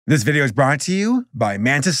This video is brought to you by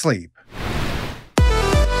Manta Sleep.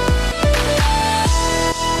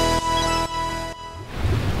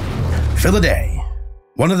 Felidae,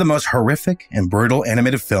 one of the most horrific and brutal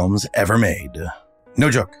animated films ever made.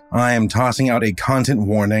 No joke, I am tossing out a content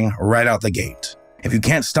warning right out the gate. If you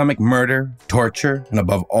can't stomach murder, torture, and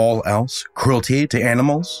above all else, cruelty to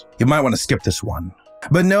animals, you might want to skip this one.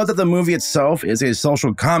 But know that the movie itself is a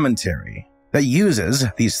social commentary that uses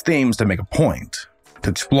these themes to make a point, to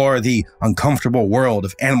explore the uncomfortable world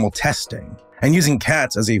of animal testing, and using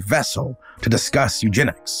cats as a vessel to discuss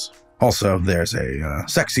eugenics. Also, there's a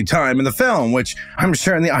sexy time in the film, which I'm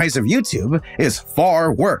sure in the eyes of YouTube is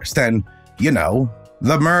far worse than, you know,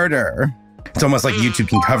 the murder. It's almost like YouTube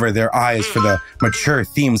can cover their eyes for the mature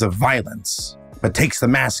themes of violence, but takes the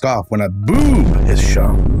mask off when a boob is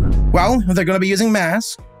shown. Well, if they're going to be using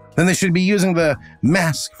masks, then they should be using the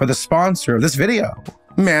mask for the sponsor of this video,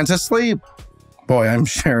 Manta Sleep. Boy, I'm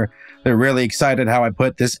sure they're really excited how I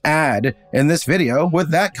put this ad in this video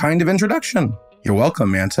with that kind of introduction. You're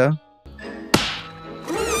welcome, Manta.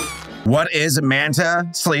 What is Manta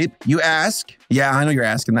Sleep, you ask? Yeah, I know you're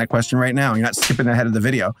asking that question right now. You're not skipping ahead of the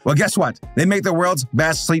video. Well, guess what? They make the world's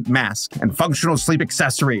best sleep mask and functional sleep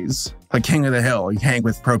accessories. Like King of the Hill, you hang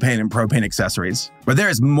with propane and propane accessories. But there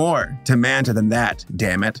is more to Manta than that,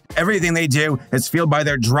 damn it. Everything they do is fueled by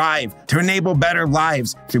their drive to enable better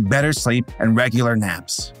lives through better sleep and regular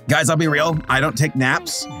naps. Guys, I'll be real, I don't take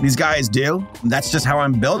naps. These guys do. That's just how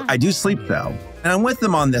I'm built. I do sleep though. And I'm with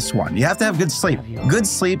them on this one. You have to have good sleep. Good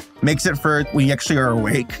sleep makes it for when you actually are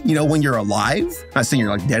awake, you know, when you're alive. I'm not saying you're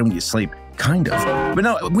like dead when you sleep. Kind of. But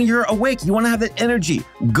no, when you're awake, you want to have that energy.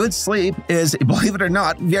 Good sleep is, believe it or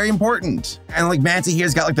not, very important. And like Manta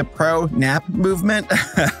here's got like the pro nap movement.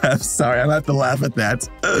 I'm sorry, I have to laugh at that.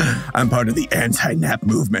 I'm part of the anti-nap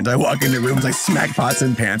movement. I walk into rooms, I smack pots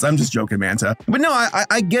and pans. I'm just joking, Manta. But no,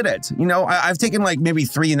 I get it. You know, I've taken like maybe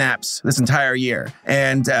 3 naps this entire year.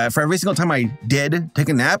 And for every single time I did take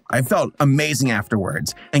a nap, I felt amazing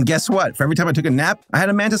afterwards. And guess what? For every time I took a nap, I had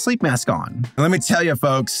a Manta Sleep mask on. And let me tell you,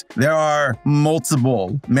 folks, there are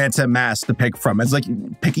multiple Manta masks to pick from. It's like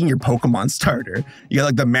picking your Pokemon starter. You got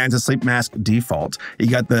like the Manta Sleep Mask default. You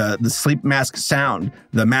got the Sleep Mask Sound,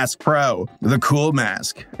 the Mask Pro, the Cool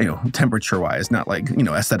Mask, you know, temperature-wise, not like, you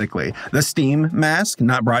know, aesthetically. The Steam Mask,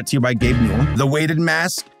 not brought to you by Gabe Newell. The Weighted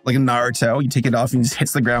Mask, like in Naruto, you take it off and it just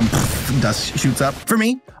hits the ground, dust shoots up. For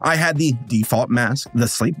me, I had the default mask, the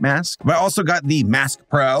sleep mask, but I also got the Mask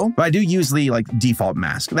Pro, but I do use the like default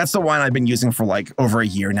mask. That's the one I've been using for like over a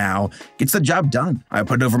year now. Gets the job done. I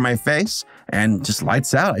put it over my face and just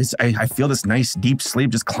lights out. I feel this nice deep sleep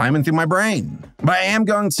just climbing through my brain. But I am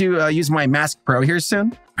going to use my Mask Pro here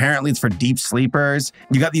soon. Apparently it's for deep sleepers.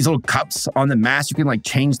 You got these little cups on the mask. You can like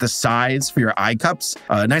change the size for your eye cups.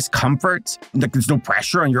 Nice comfort. Like there's no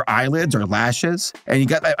pressure on your eyelids or lashes. And you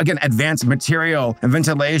got, again, advanced material and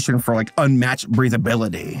ventilation for like unmatched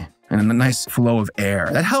breathability and a nice flow of air.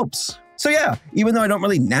 That helps. So yeah, even though I don't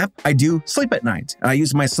really nap, I do sleep at night. And I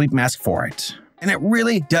use my sleep mask for it. And it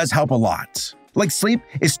really does help a lot. Like sleep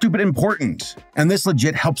is stupid important. And this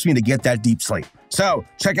legit helps me to get that deep sleep. So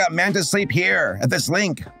check out Manta Sleep here at this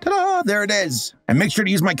link. Ta-da, there it is. And make sure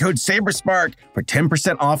to use my code Saberspark for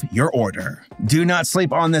 10% off your order. Do not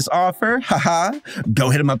sleep on this offer, haha. Go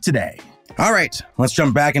hit them up today. All right, let's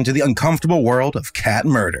jump back into the uncomfortable world of cat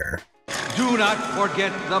murder. Do not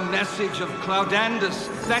forget the message of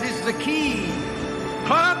Cloudandus. That is the key.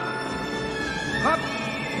 Hup! Hup!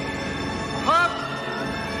 Hup!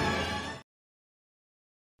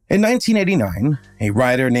 In 1989, a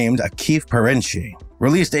writer named Henri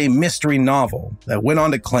released a mystery novel that went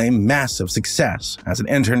on to claim massive success as an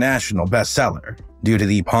international bestseller. Due to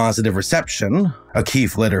the positive reception, Henri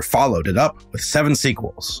later followed it up with 7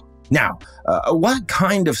 sequels. Now, what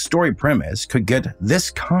kind of story premise could get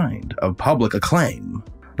this kind of public acclaim?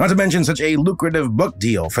 Not to mention such a lucrative book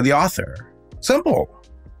deal for the author. Simple.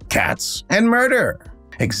 Cats and murder.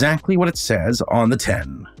 Exactly what it says on the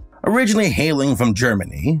tin. Originally hailing from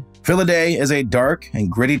Germany, Felidae is a dark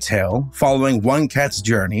and gritty tale following one cat's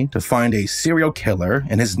journey to find a serial killer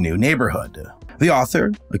in his new neighborhood. The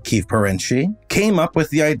author, Henri, came up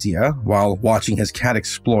with the idea while watching his cat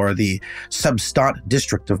explore the Substadt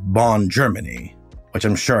district of Bonn, Germany, which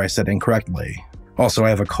I'm sure I said incorrectly. Also, I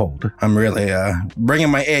have a cold. I'm really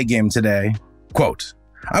bringing my A game today. Quote,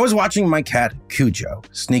 I was watching my cat, Cujo,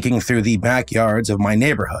 sneaking through the backyards of my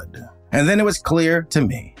neighborhood, and then it was clear to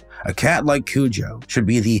me. A cat like Cujo should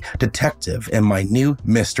be the detective in my new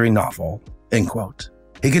mystery novel, end quote.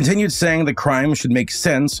 He continued saying the crime should make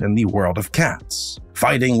sense in the world of cats,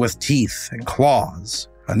 fighting with teeth and claws,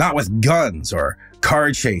 Not with guns or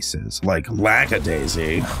car chases like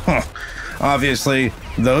Lackadaisy. Obviously,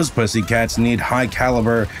 those pussycats need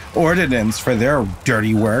high-caliber ordnance for their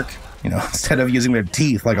dirty work, instead of using their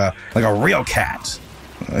teeth like a real cat.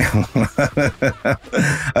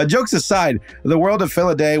 Jokes aside, the world of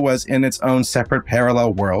Felidae was in its own separate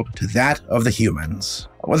parallel world to that of the humans.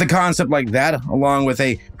 With a concept like that, along with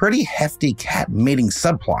a pretty hefty cat mating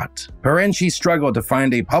subplot, Henri struggled to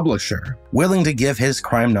find a publisher willing to give his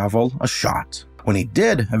crime novel a shot. When he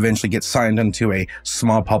did eventually get signed into a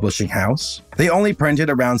small publishing house, they only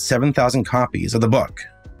printed around 7,000 copies of the book.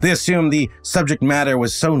 They assumed the subject matter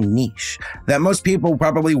was so niche that most people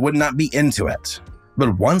probably would not be into it.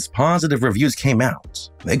 But once positive reviews came out,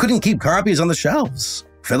 they couldn't keep copies on the shelves.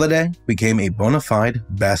 Felidae became a bona fide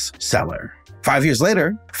bestseller. 5 years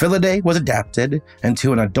later, Felidae was adapted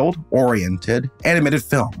into an adult-oriented animated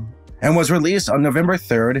film and was released on November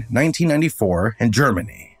 3rd, 1994 in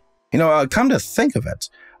Germany. Come to think of it,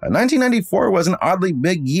 1994 was an oddly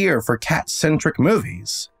big year for cat-centric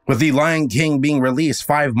movies, with The Lion King being released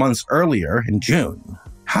 5 months earlier in June.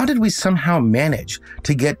 How did we somehow manage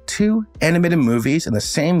to get 2 animated movies in the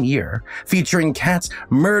same year featuring cats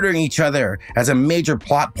murdering each other as a major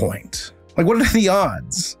plot point? What are the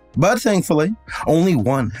odds? But thankfully, only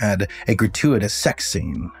one had a gratuitous sex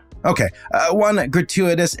scene. Okay, one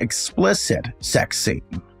gratuitous explicit sex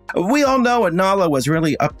scene. We all know what Nala was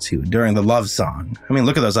really up to during the love song.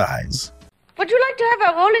 Look at those eyes. Would you like to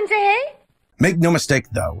have a roll in the hay? Make no mistake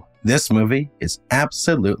though, this movie is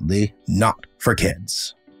absolutely not for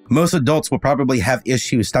kids. Most adults will probably have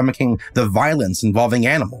issues stomaching the violence involving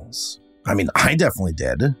animals. I definitely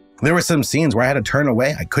did. There were some scenes where I had to turn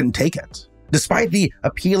away, I couldn't take it. Despite the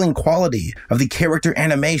appealing quality of the character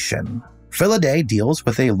animation, Felidae deals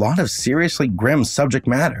with a lot of seriously grim subject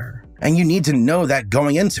matter, and you need to know that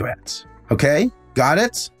going into it. Okay? Got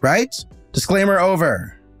it? Right? Disclaimer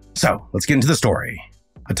over. So, let's get into the story.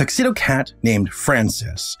 A tuxedo cat named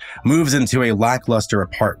Francis moves into a lackluster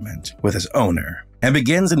apartment with his owner and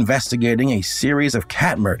begins investigating a series of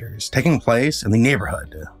cat murders taking place in the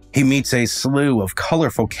neighborhood. He meets a slew of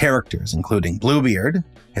colorful characters, including Bluebeard,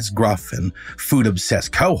 his gruff and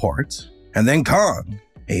food-obsessed cohort, and then Kong,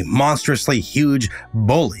 a monstrously huge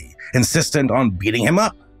bully insistent on beating him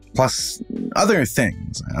up, plus other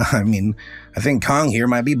things. I think Kong here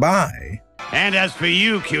might be bi. And as for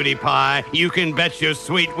you, cutie pie, you can bet your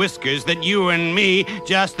sweet whiskers that you and me,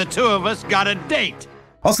 just the two of us, got a date.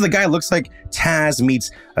 Also, the guy looks like Taz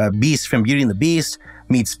meets Beast from Beauty and the Beast,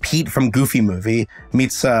 meets Pete from Goofy Movie,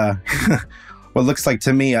 meets what looks like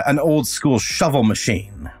to me an old school shovel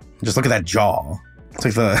machine. Just look at that jaw. It's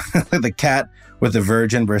like the cat with the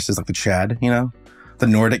virgin versus the Chad, The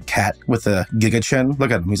Nordic cat with the giga chin.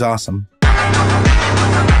 Look at him, he's awesome.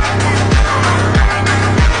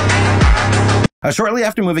 Shortly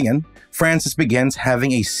after moving in, Francis begins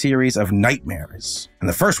having a series of nightmares. In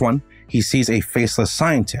the first one, he sees a faceless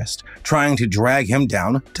scientist trying to drag him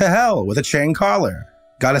down to hell with a chain collar.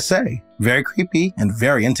 Gotta say, very creepy and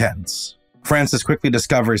very intense. Francis quickly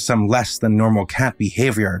discovers some less than normal cat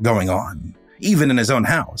behavior going on, even in his own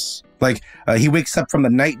house. He wakes up from the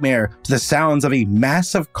nightmare to the sounds of a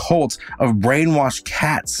massive cult of brainwashed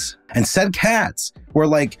cats. And said cats were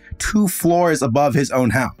 2 floors above his own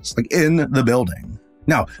house, in the building.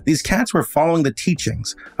 Now, these cats were following the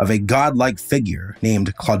teachings of a godlike figure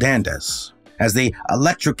named Claudandus, as they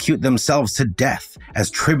electrocute themselves to death as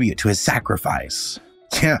tribute to his sacrifice.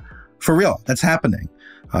 Yeah, for real, that's happening.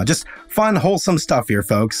 Just fun, wholesome stuff here,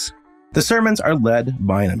 folks. The sermons are led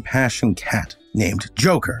by an impassioned cat named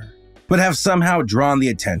Joker, but have somehow drawn the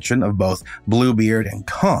attention of both Bluebeard and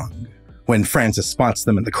Kong when Francis spots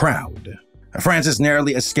them in the crowd. Francis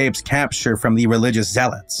narrowly escapes capture from the religious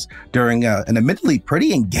zealots during an admittedly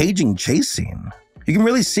pretty engaging chase scene. You can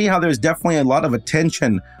really see how there's definitely a lot of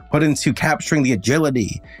attention put into capturing the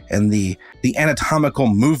agility and the anatomical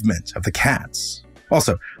movement of the cats.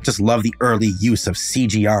 Also, just love the early use of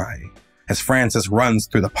CGI as Francis runs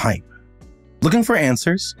through the pipe. Looking for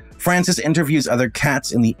answers, Francis interviews other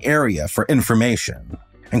cats in the area for information,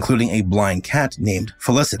 including a blind cat named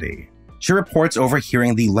Felicity. She reports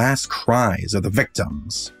overhearing the last cries of the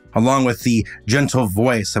victims, along with the gentle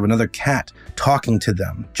voice of another cat talking to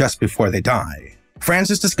them just before they die.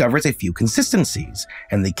 Francis discovers a few consistencies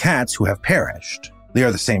in the cats who have perished. They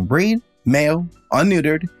are the same breed, male,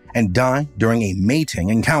 unneutered, and die during a mating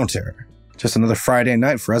encounter. Just another Friday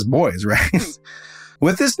night for us boys, right?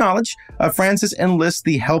 With this knowledge, Francis enlists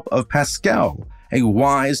the help of Pascal, a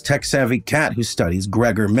wise, tech-savvy cat who studies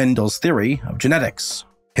Gregor Mendel's theory of genetics.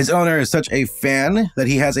 His owner is such a fan that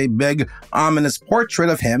he has a big, ominous portrait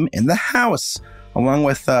of him in the house, along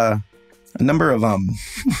with a number of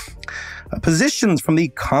positions from the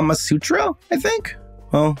Kama Sutra, I think.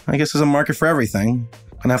 Well, I guess there's a market for everything.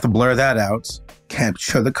 Gonna have to blur that out. Can't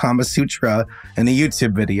show the Kama Sutra in a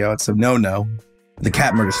YouTube video. It's a no-no. The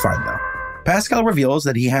cat murder's fine, though. Pascal reveals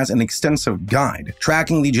that he has an extensive guide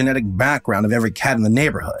tracking the genetic background of every cat in the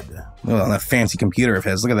neighborhood. Well, on that fancy computer of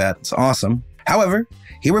his, look at that, it's awesome. However,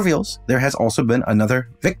 he reveals there has also been another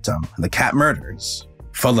victim in the cat murders,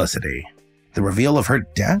 Felicity. The reveal of her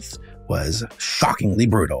death was shockingly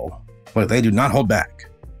brutal, but they do not hold back.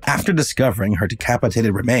 After discovering her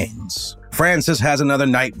decapitated remains, Francis has another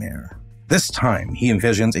nightmare. This time, he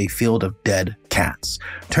envisions a field of dead cats,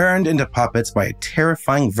 turned into puppets by a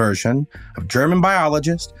terrifying version of German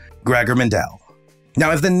biologist Gregor Mendel.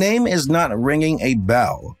 Now, if the name is not ringing a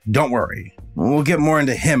bell, don't worry. We'll get more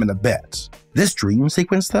into him in a bit. This dream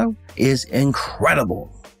sequence, though, is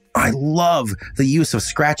incredible. I love the use of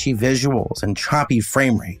scratchy visuals and choppy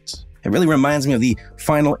frame rates. It really reminds me of the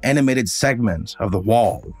final animated segment of The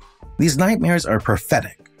Wall. These nightmares are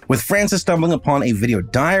prophetic, with Francis stumbling upon a video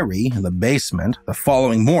diary in the basement the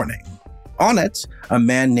following morning. On it, a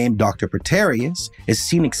man named Dr. Preterius is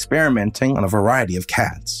seen experimenting on a variety of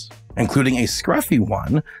cats, including a scruffy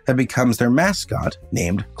one that becomes their mascot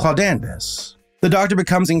named Claudandus. The doctor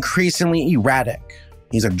becomes increasingly erratic.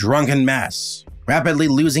 He's a drunken mess, rapidly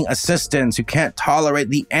losing assistants who can't tolerate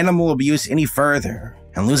the animal abuse any further,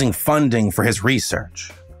 and losing funding for his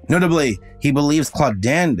research. Notably, he believes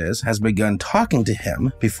Claudandus has begun talking to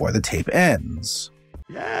him before the tape ends.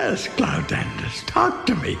 Yes, Claudandus, talk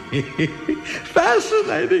to me.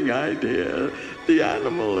 Fascinating idea. The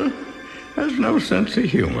animal has no sense of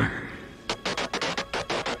humor.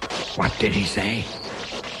 What did he say?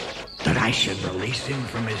 That I should release him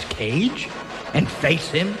from his cage and face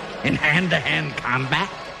him in hand-to-hand combat?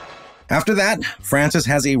 After that, Francis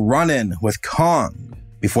has a run-in with Kong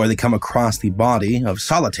before they come across the body of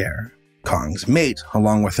Solitaire, Kong's mate,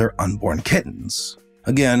 along with her unborn kittens.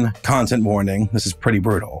 Again, content warning, this is pretty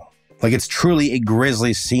brutal. Like, it's truly a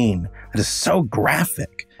grisly scene that is so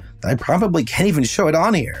graphic that I probably can't even show it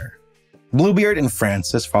on here. Bluebeard and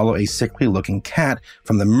Francis follow a sickly-looking cat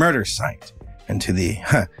from the murder site into the,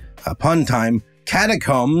 pun time,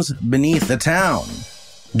 catacombs beneath the town.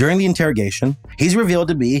 During the interrogation, he's revealed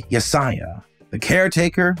to be Yesiah, the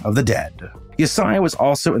caretaker of the dead. Yesiah was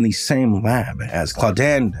also in the same lab as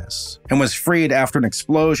Claudandus and was freed after an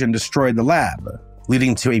explosion destroyed the lab,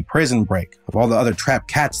 leading to a prison break of all the other trapped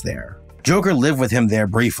cats there. Joker lived with him there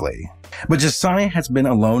briefly, but Josiah has been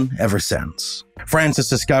alone ever since. Francis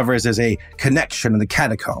discovers there's a connection in the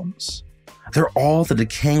catacombs. They're all the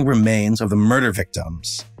decaying remains of the murder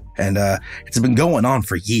victims, and it's been going on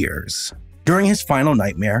for years. During his final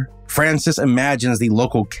nightmare, Francis imagines the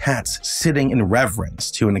local cats sitting in reverence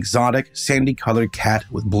to an exotic, sandy-colored cat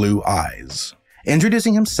with blue eyes.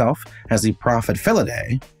 Introducing himself as the prophet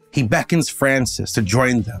Felidae, he beckons Francis to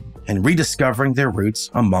join them in rediscovering their roots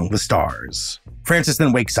among the stars. Francis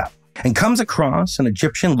then wakes up and comes across an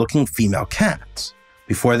Egyptian-looking female cat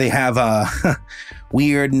before they have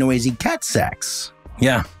weird, noisy cat sex.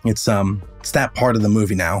 Yeah, it's that part of the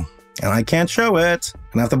movie now, and I can't show it. I'm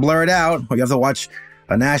gonna have to blur it out, or you have to watch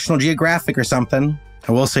a National Geographic or something.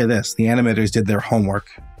 I will say this, the animators did their homework.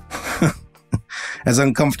 As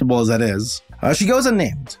uncomfortable as that is. She goes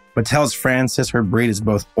unnamed, but tells Francis her breed is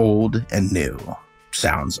both old and new.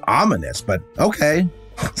 Sounds ominous, but okay.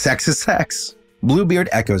 Sex is sex. Bluebeard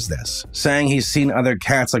echoes this, saying he's seen other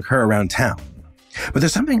cats like her around town. But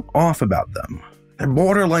there's something off about them. They're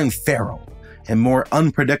borderline feral and more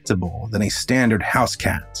unpredictable than a standard house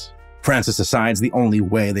cat. Francis decides the only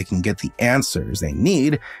way they can get the answers they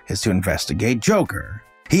need is to investigate Joker.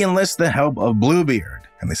 He enlists the help of Bluebeard,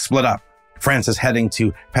 and they split up, Francis heading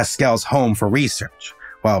to Pascal's home for research,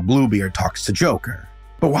 while Bluebeard talks to Joker.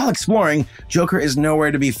 But while exploring, Joker is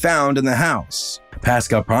nowhere to be found in the house.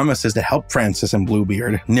 Pascal promises to help Francis and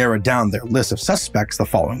Bluebeard narrow down their list of suspects the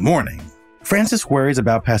following morning. Francis worries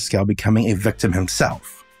about Pascal becoming a victim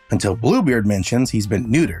himself, until Bluebeard mentions he's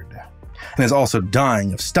been neutered and is also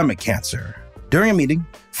dying of stomach cancer. During a meeting,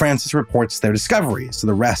 Francis reports their discoveries to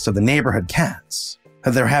the rest of the neighborhood cats,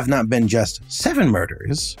 that there have not been just 7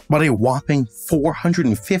 murders, but a whopping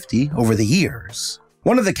 450 over the years.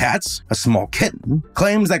 One of the cats, a small kitten,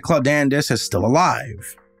 claims that Claudandus is still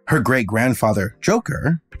alive. Her great-grandfather,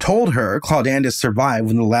 Joker, told her Claudandus survived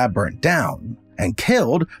when the lab burnt down and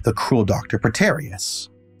killed the cruel Dr. Preterius.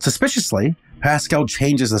 Suspiciously, Pascal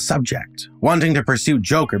changes the subject, wanting to pursue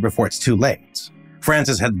Joker before it's too late.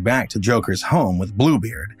 Francis heads back to Joker's home with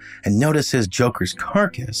Bluebeard and notices Joker's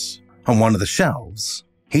carcass on one of the shelves.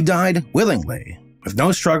 He died willingly, with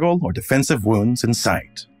no struggle or defensive wounds in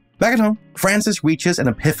sight. Back at home, Francis reaches an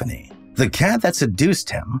epiphany. The cat that seduced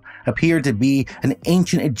him appeared to be an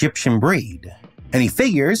ancient Egyptian breed, and he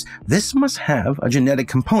figures this must have a genetic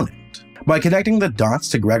component. By connecting the dots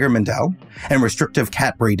to Gregor Mendel and restrictive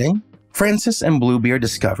cat breeding, Francis and Bluebeard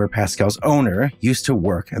discover Pascal's owner used to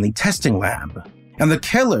work in the testing lab, and the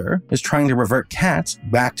killer is trying to revert cats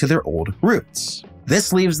back to their old roots.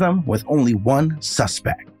 This leaves them with only one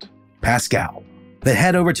suspect, Pascal. They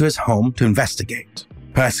head over to his home to investigate.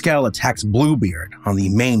 Pascal attacks Bluebeard on the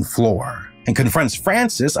main floor and confronts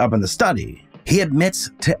Francis up in the study. He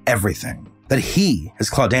admits to everything, that he is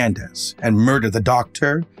Claudandus and murdered the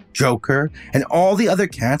Doctor, Joker, and all the other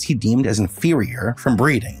cats he deemed as inferior from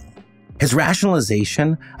breeding. His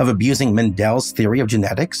rationalization of abusing Mendel's theory of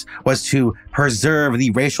genetics was to preserve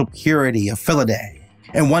the racial purity of Felidae,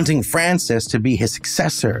 and wanting Francis to be his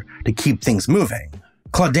successor to keep things moving.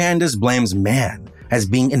 Claudandus blames man as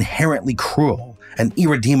being inherently cruel and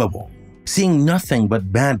irredeemable, seeing nothing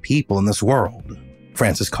but bad people in this world.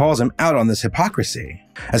 Francis calls him out on this hypocrisy,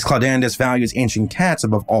 as Claudandus values ancient cats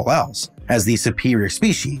above all else as the superior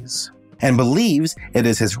species, and believes it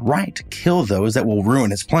is his right to kill those that will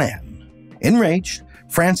ruin his plan. Enraged,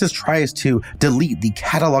 Francis tries to delete the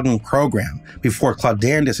cataloging program before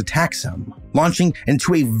Claudandus attacks him, launching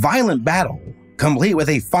into a violent battle, complete with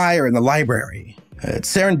a fire in the library.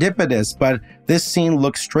 It's serendipitous, but this scene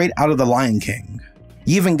looks straight out of The Lion King.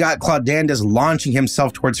 You even got Claudandus launching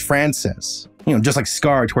himself towards Francis, just like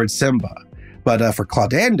Scar towards Simba. But for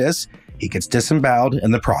Claudandus, he gets disemboweled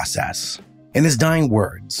in the process. In his dying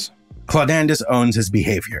words, Claudandus owns his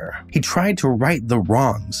behavior. He tried to right the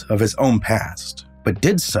wrongs of his own past, but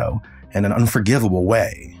did so in an unforgivable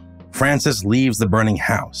way. Francis leaves the burning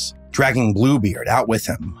house, dragging Bluebeard out with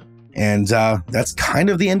him. And that's kind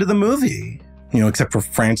of the end of the movie. Except for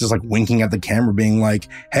Francis winking at the camera being like,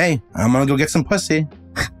 hey, I'm gonna go get some pussy.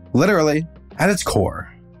 Literally. At its core,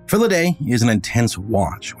 Felidae is an intense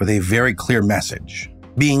watch with a very clear message,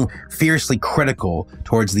 being fiercely critical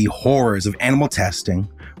towards the horrors of animal testing,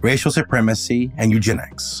 racial supremacy, and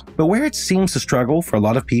eugenics. But where it seems to struggle for a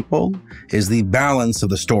lot of people is the balance of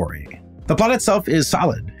the story. The plot itself is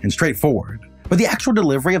solid and straightforward, but the actual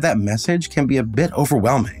delivery of that message can be a bit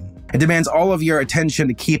overwhelming. It demands all of your attention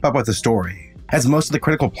to keep up with the story, as most of the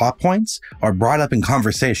critical plot points are brought up in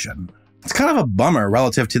conversation. It's kind of a bummer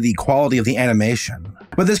relative to the quality of the animation,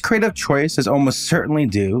 but this creative choice is almost certainly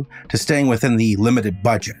due to staying within the limited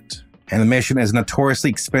budget. Animation is a notoriously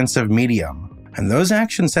expensive medium, and those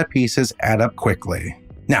action set pieces add up quickly.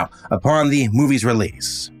 Now, upon the movie's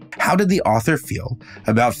release, how did the author feel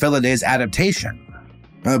about Felidae's adaptation?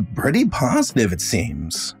 Pretty positive, it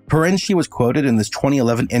seems. Perenchi was quoted in this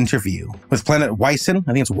 2011 interview with Planet Wyson,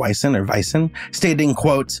 I think it's Wyson or Vyson, stating,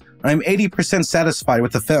 quote, "I'm 80% satisfied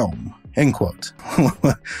with the film," end quote.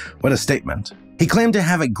 What a statement. He claimed to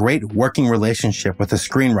have a great working relationship with the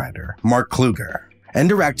screenwriter, Mark Kluger, and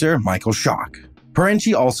director, Michael Schock.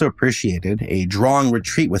 Perenchi also appreciated a drawing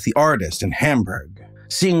retreat with the artist in Hamburg,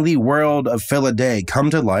 seeing the world of Felidae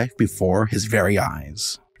come to life before his very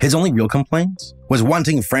eyes. His only real complaint was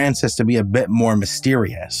wanting Francis to be a bit more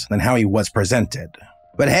mysterious than how he was presented.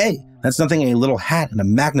 But hey, that's nothing a little hat and a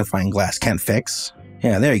magnifying glass can't fix.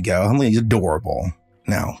 Yeah, there you go. He's adorable.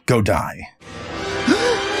 Now, go die.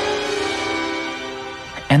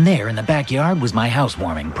 And there in the backyard was my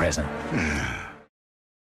housewarming present.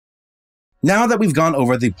 Now that we've gone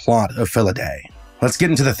over the plot of Felidae, let's get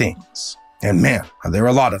into the themes. And man, there are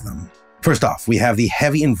a lot of them. First off, we have the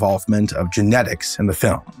heavy involvement of genetics in the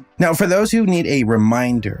film. Now, for those who need a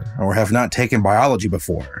reminder or have not taken biology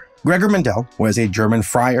before, Gregor Mendel was a German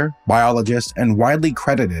friar, biologist, and widely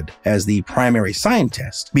credited as the primary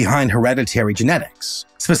scientist behind hereditary genetics,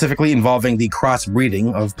 specifically involving the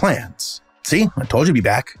crossbreeding of plants. See, I told you to be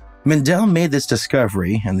back. Mendel made this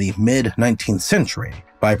discovery in the mid-19th century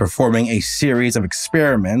by performing a series of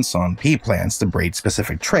experiments on pea plants to breed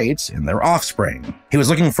specific traits in their offspring. He was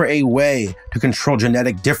looking for a way to control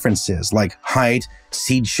genetic differences like height,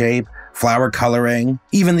 seed shape, flower coloring,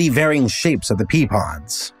 even the varying shapes of the pea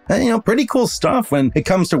pods. And, pretty cool stuff when it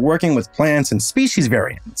comes to working with plants and species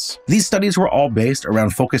variants. These studies were all based around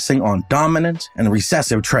focusing on dominant and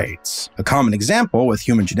recessive traits. A common example with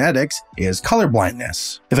human genetics is color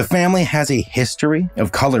blindness. If a family has a history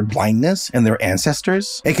of color blindness in their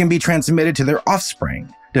ancestors, it can be transmitted to their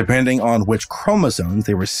offspring, depending on which chromosomes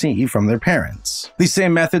they receive from their parents. These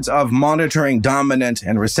same methods of monitoring dominant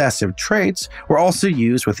and recessive traits were also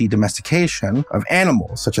used with the domestication of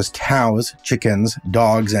animals such as cows, chickens,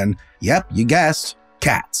 dogs, and, yep, you guessed,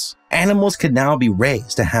 cats. Animals could now be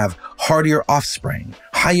raised to have hardier offspring,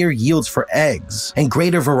 higher yields for eggs, and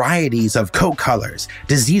greater varieties of coat colors,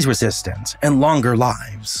 disease resistance, and longer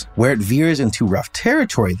lives. Where it veers into rough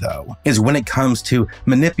territory, though, is when it comes to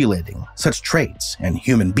manipulating such traits in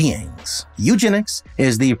human beings. Eugenics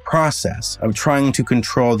is the process of trying to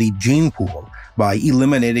control the gene pool by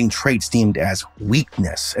eliminating traits deemed as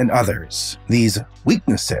weakness in others. These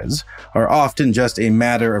weaknesses are often just a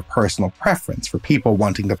matter of personal preference for people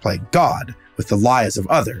wanting to play God with the lives of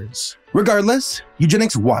others. Regardless,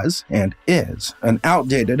 eugenics was, and is, an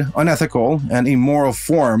outdated, unethical, and immoral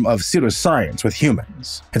form of pseudoscience with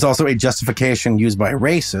humans. It's also a justification used by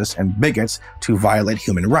racists and bigots to violate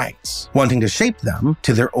human rights, wanting to shape them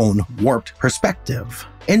to their own warped perspective.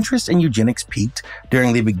 Interest in eugenics peaked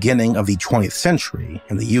during the beginning of the 20th century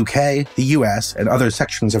in the UK, the US, and other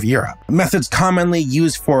sections of Europe. Methods commonly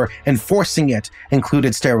used for enforcing it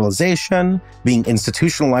included sterilization, being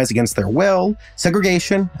institutionalized against their will,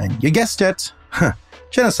 segregation, and you guessed it,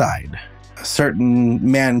 genocide. A certain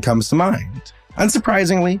man comes to mind.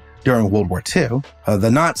 Unsurprisingly, during World War II,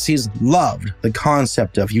 the Nazis loved the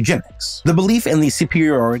concept of eugenics. The belief in the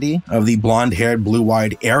superiority of the blonde-haired,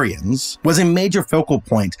 blue-eyed Aryans was a major focal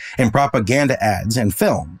point in propaganda ads and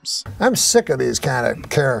films. I'm sick of these kind of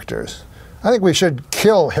characters. I think we should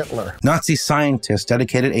kill Hitler. Nazi scientists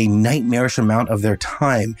dedicated a nightmarish amount of their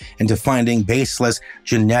time into finding baseless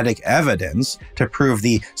genetic evidence to prove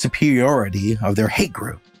the superiority of their hate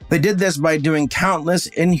group. They did this by doing countless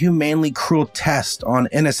inhumanely cruel tests on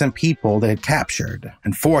innocent people they had captured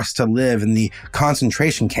and forced to live in the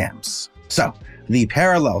concentration camps. So, the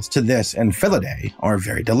parallels to this in Felidae are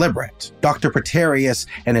very deliberate. Dr. Pretorius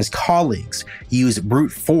and his colleagues use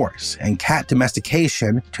brute force and cat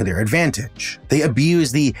domestication to their advantage. They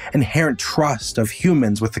abuse the inherent trust of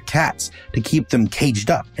humans with the cats to keep them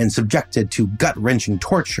caged up and subjected to gut-wrenching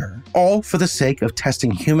torture, all for the sake of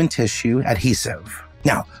testing human tissue adhesive.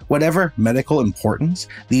 Now, whatever medical importance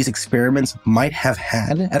these experiments might have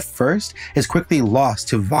had at first is quickly lost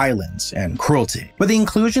to violence and cruelty. But the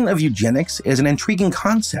inclusion of eugenics is an intriguing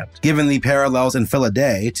concept, given the parallels in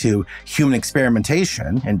Felidae to human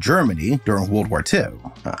experimentation in Germany during World War II.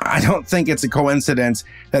 I don't think it's a coincidence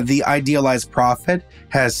that the idealized prophet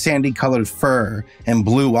has sandy-colored fur and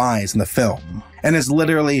blue eyes in the film, and is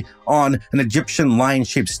literally on an Egyptian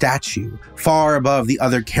lion-shaped statue, far above the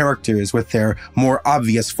other characters with their more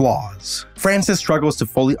obvious flaws. Francis struggles to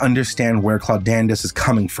fully understand where Claudandus is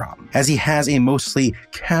coming from, as he has a mostly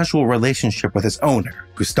casual relationship with his owner,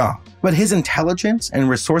 Gustave. But his intelligence and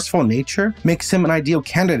resourceful nature makes him an ideal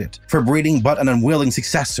candidate for breeding but an unwilling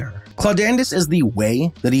successor. Claudandus is the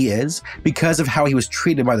way that he is because of how he was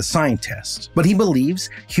treated by the scientists, but he believes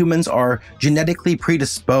humans are genetically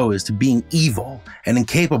predisposed to being evil and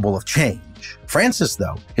incapable of change. Francis,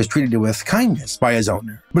 though, is treated with kindness by his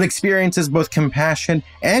owner, but experiences both compassion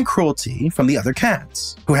and cruelty from the other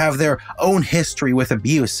cats, who have their own history with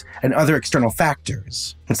abuse and other external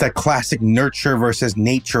factors. It's that classic nurture versus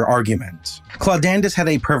nature argument. Claudandus had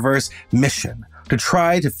a perverse mission to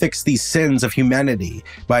try to fix these sins of humanity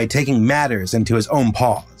by taking matters into his own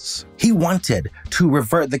paws. He wanted to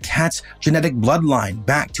revert the cat's genetic bloodline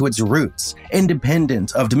back to its roots,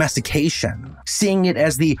 independent of domestication, seeing it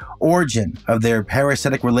as the origin of their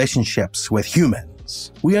parasitic relationships with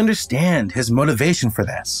humans. We understand his motivation for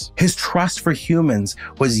this. His trust for humans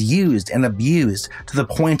was used and abused to the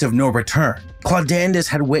point of no return. Claudandus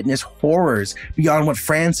had witnessed horrors beyond what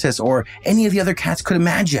Francis or any of the other cats could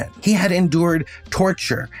imagine. He had endured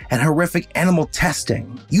torture and horrific animal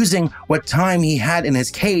testing, using what time he had in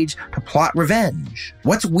his cage to plot revenge.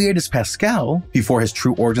 What's weird is Pascal, before his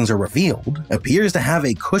true origins are revealed, appears to have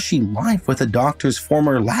a cushy life with the doctor's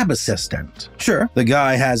former lab assistant. Sure, the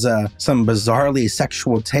guy has some bizarrely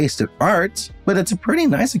sexual taste in art, but it's a pretty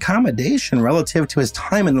nice accommodation relative to his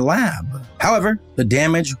time in the lab. However, the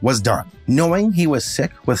damage was done. Knowing he was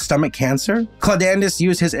sick with stomach cancer, Claudandus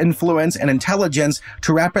used his influence and intelligence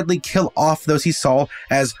to rapidly kill off those he saw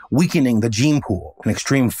as weakening the gene pool, an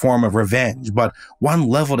extreme form of revenge, but one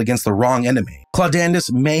leveled against the wrong enemy.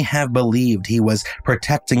 Claudandus may have believed he was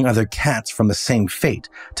protecting other cats from the same fate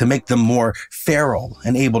to make them more feral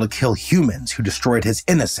and able to kill humans who destroyed his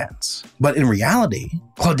innocence. But in reality,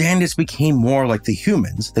 Claudandus became more like the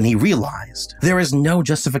humans than he realized. There is no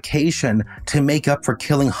justification to make up for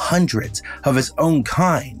killing hundreds of his own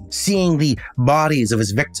kind seeing the bodies of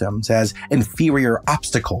his victims as inferior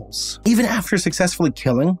obstacles. Even after successfully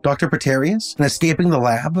killing Dr. Preterius and escaping the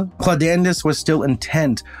lab, Claudandus was still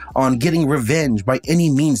intent on getting revenge by any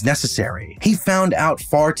means necessary. He found out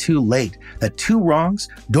far too late that two wrongs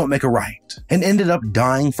don't make a right, and ended up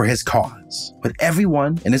dying for his cause, with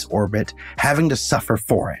everyone in his orbit having to suffer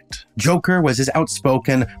for it. Joker was his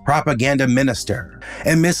outspoken propaganda minister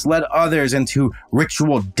and misled others into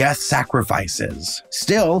ritual death sacrifices,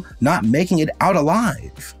 still not making it out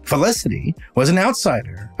alive. Felicity was an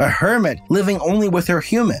outsider, a hermit living only with her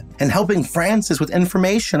human and helping Francis with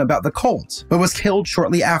information about the cult, but was killed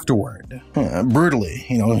shortly afterward. Brutally,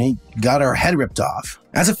 he got her head ripped off.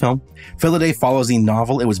 As a film, Felidae follows the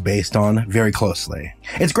novel it was based on very closely.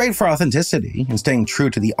 It's great for authenticity and staying true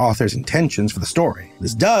to the author's intentions for the story.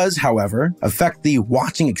 This does, however, affect the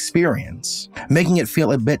watching experience, making it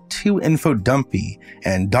feel a bit too info-dumpy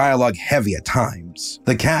and dialogue-heavy at times.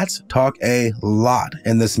 The cats talk a lot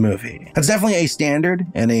in this movie. It's definitely a standard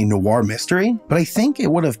in a noir mystery, but I think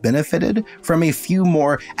it would have benefited from a few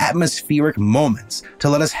more atmospheric moments to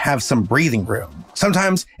let us have some breathing room.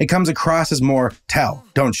 Sometimes it comes across as more tell,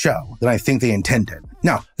 don't show than I think they intended.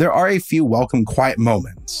 Now, there are a few welcome quiet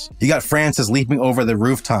moments. You got Francis leaping over the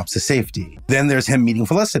rooftops to safety. Then there's him meeting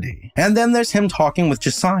Felicity. And then there's him talking with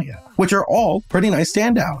Josiah, which are all pretty nice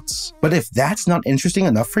standouts. But if that's not interesting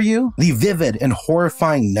enough for you, the vivid and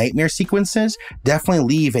horrifying nightmare sequences definitely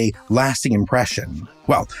leave a lasting impression.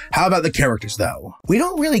 Well, how about the characters though? We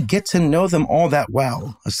don't really get to know them all that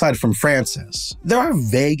well, aside from Francis. There are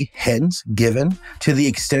vague hints given to the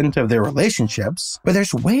extent of their relationships, but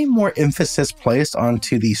there's way more emphasis placed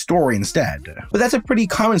onto the story instead. But that's a pretty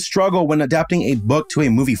common struggle when adapting a book to a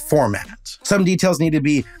movie format. Some details need to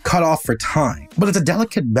be cut off for time, but it's a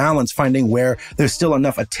delicate balance finding where there's still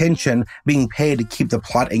enough attention being paid to keep the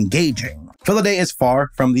plot engaging. Felidae is far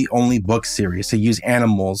from the only book series to use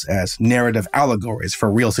animals as narrative allegories for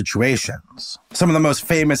real situations. Some of the most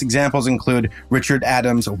famous examples include Richard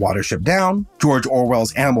Adams' Watership Down, George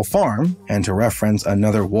Orwell's Animal Farm, and to reference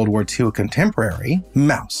another World War II contemporary,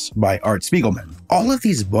 Mouse by Art Spiegelman. All of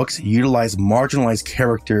these books utilize marginalized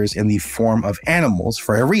characters in the form of animals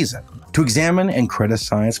for a reason, to examine and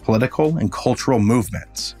criticize political and cultural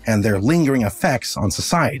movements and their lingering effects on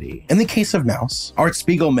society. In the case of Mouse, Art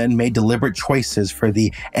Spiegelman made deliberate choices for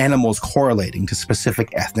the animals correlating to specific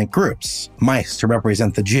ethnic groups, mice to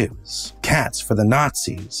represent the Jews, cats for the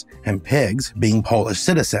Nazis, and pigs being Polish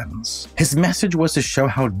citizens. His message was to show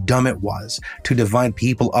how dumb it was to divide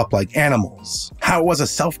people up like animals, how it was a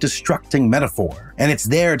self-destructing metaphor, and it's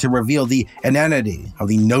there to reveal the inanity of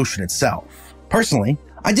the notion itself. Personally,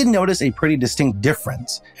 I did notice a pretty distinct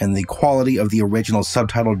difference in the quality of the original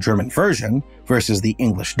subtitled German version versus the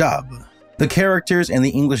English dub. The characters in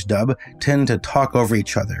the English dub tend to talk over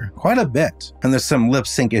each other quite a bit, and there's some lip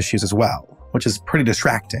sync issues as well, which is pretty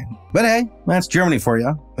distracting. But hey, that's Germany for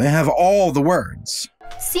you. They have all the words.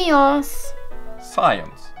 Science.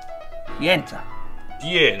 Science. Scienza.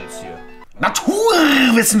 Ciencia.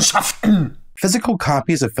 Naturwissenschaften. Physical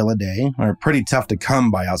copies of Felidae are pretty tough to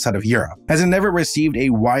come by outside of Europe, as it never received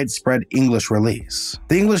a widespread English release.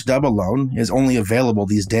 The English dub alone is only available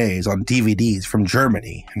these days on DVDs from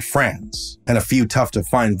Germany and France, and a few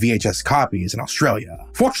tough-to-find VHS copies in Australia.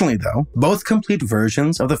 Fortunately though, both complete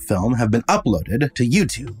versions of the film have been uploaded to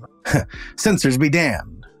YouTube. Censors be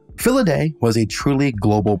damned. Felidae was a truly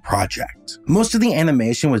global project. Most of the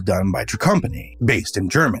animation was done by Treceh, based in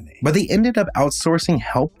Germany, but they ended up outsourcing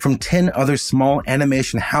help from 10 other small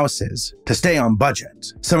animation houses to stay on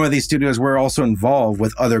budget. Some of these studios were also involved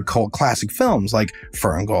with other cult classic films like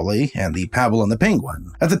Ferngully and The Pablo and the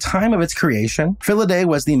Penguin. At the time of its creation, Felidae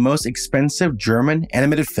was the most expensive German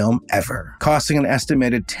animated film ever, costing an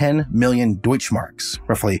estimated 10 million Deutschmarks,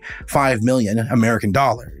 roughly 5 million American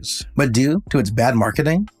dollars. But due to its bad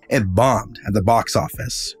marketing, it bombed at the box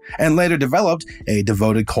office, and later developed a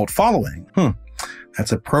devoted cult following.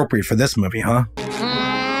 That's appropriate for this movie, huh?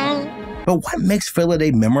 But what makes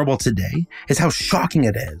Felidae memorable today is how shocking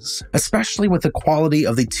it is, especially with the quality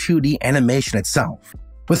of the 2D animation itself.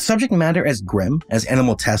 With subject matter as grim as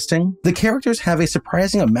animal testing, the characters have a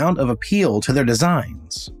surprising amount of appeal to their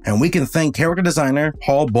designs, and we can thank character designer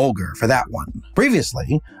Paul Bolger for that one.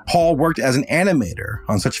 Previously, Paul worked as an animator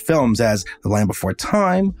on such films as The Land Before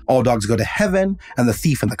Time, All Dogs Go to Heaven, and The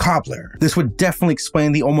Thief and the Cobbler. This would definitely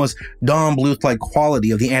explain the almost Don Bluth-like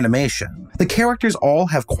quality of the animation. The characters all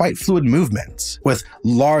have quite fluid movements, with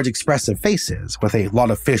large expressive faces with a lot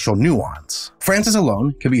of facial nuance. Francis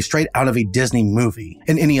alone could be straight out of a Disney movie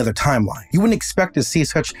in any other timeline. You wouldn't expect to see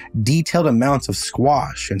such detailed amounts of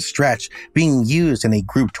squash and stretch being used in a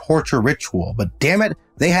group torture ritual, but damn it,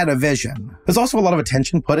 they had a vision. There's also a lot of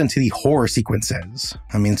attention put into the horror sequences.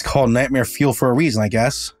 I mean, it's called nightmare fuel for a reason, I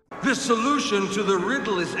guess. The solution to the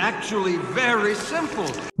riddle is actually very simple.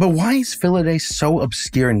 But why is Felidae so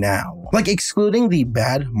obscure now? Like, excluding the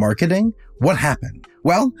bad marketing, what happened?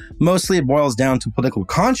 Well, mostly it boils down to political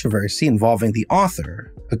controversy involving the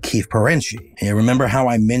author, Keith Perenchie. You remember how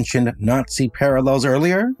I mentioned Nazi parallels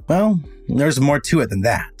earlier? Well, there's more to it than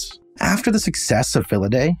that. After the success of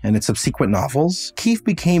Felidae and its subsequent novels, Keith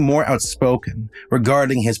became more outspoken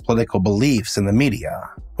regarding his political beliefs in the media,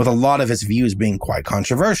 with a lot of his views being quite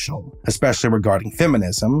controversial, especially regarding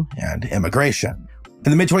feminism and immigration. In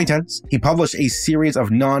the mid-2010s, he published a series of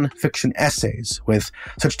non-fiction essays with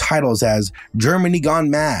such titles as Germany Gone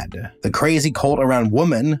Mad, The Crazy Cult Around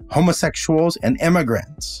Women, Homosexuals, and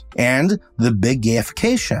Immigrants, and The Big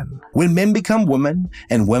Gayification, When Men Become Women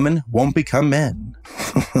and Women Won't Become Men.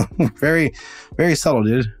 Very, very subtle,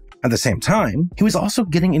 dude. At the same time, he was also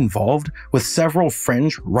getting involved with several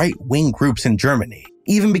fringe right-wing groups in Germany,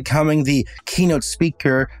 even becoming the keynote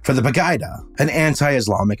speaker for the Pegida, an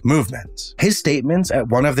anti-Islamic movement. His statements at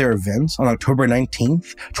one of their events on October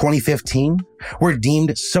 19th, 2015, were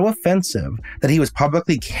deemed so offensive that he was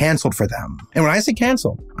publicly canceled for them. And when I say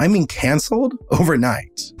canceled, I mean canceled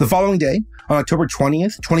overnight. The following day, on October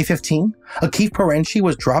 20th, 2015, Keith Perenchie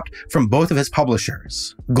was dropped from both of his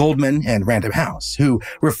publishers, Goldman and Random House, who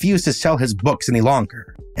refused to sell his books any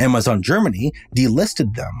longer. Amazon Germany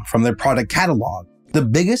delisted them from their product catalog. The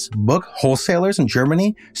biggest book wholesalers in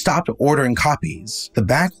Germany stopped ordering copies. The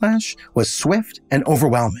backlash was swift and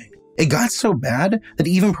overwhelming. It got so bad that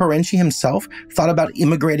even Perenchie himself thought about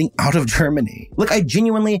immigrating out of Germany. Look, I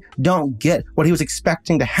genuinely don't get what he was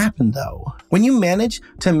expecting to happen, though. When you manage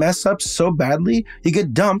to mess up so badly, you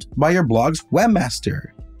get dumped by your blog's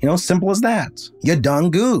webmaster. You know, simple as that. You done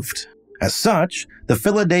goofed. As such, the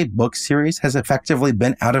Felidae book series has effectively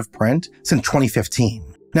been out of print since 2015.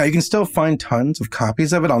 Now, you can still find tons of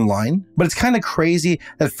copies of it online, but it's kind of crazy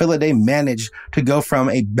that Felidae managed to go from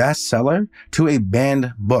a bestseller to a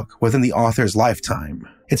banned book within the author's lifetime.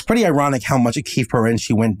 It's pretty ironic how much Keith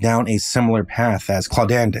Perenchie went down a similar path as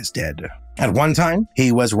Claudianus did. At one time,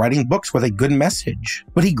 he was writing books with a good message,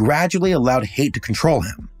 but he gradually allowed hate to control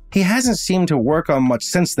him. He hasn't seemed to work on much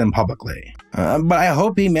since then publicly, but I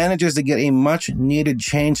hope he manages to get a much-needed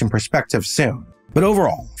change in perspective soon. But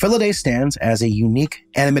overall, Felidae stands as a unique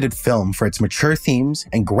animated film for its mature themes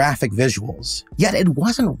and graphic visuals. Yet it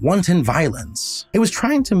wasn't wanton violence. It was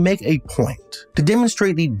trying to make a point, to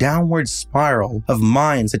demonstrate the downward spiral of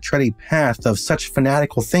minds that tread a path of such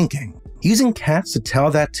fanatical thinking. Using cats to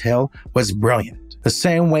tell that tale was brilliant. The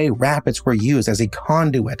same way rabbits were used as a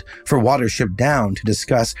conduit for Watership Down to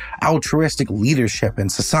discuss altruistic leadership in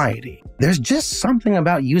society. There's just something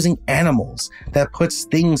about using animals that puts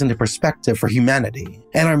things into perspective for humanity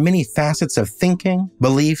and our many facets of thinking,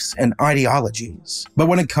 beliefs, and ideologies. But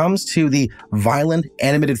when it comes to the violent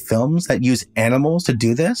animated films that use animals to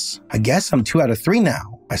do this, I guess I'm 2 out of 3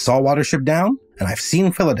 now. I saw Watership Down, and I've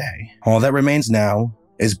seen Felidae. All that remains now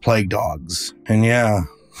is Plague Dogs. And yeah,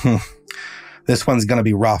 this one's gonna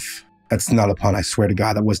be rough. That's not a pun, I swear to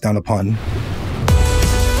God, that was not a pun.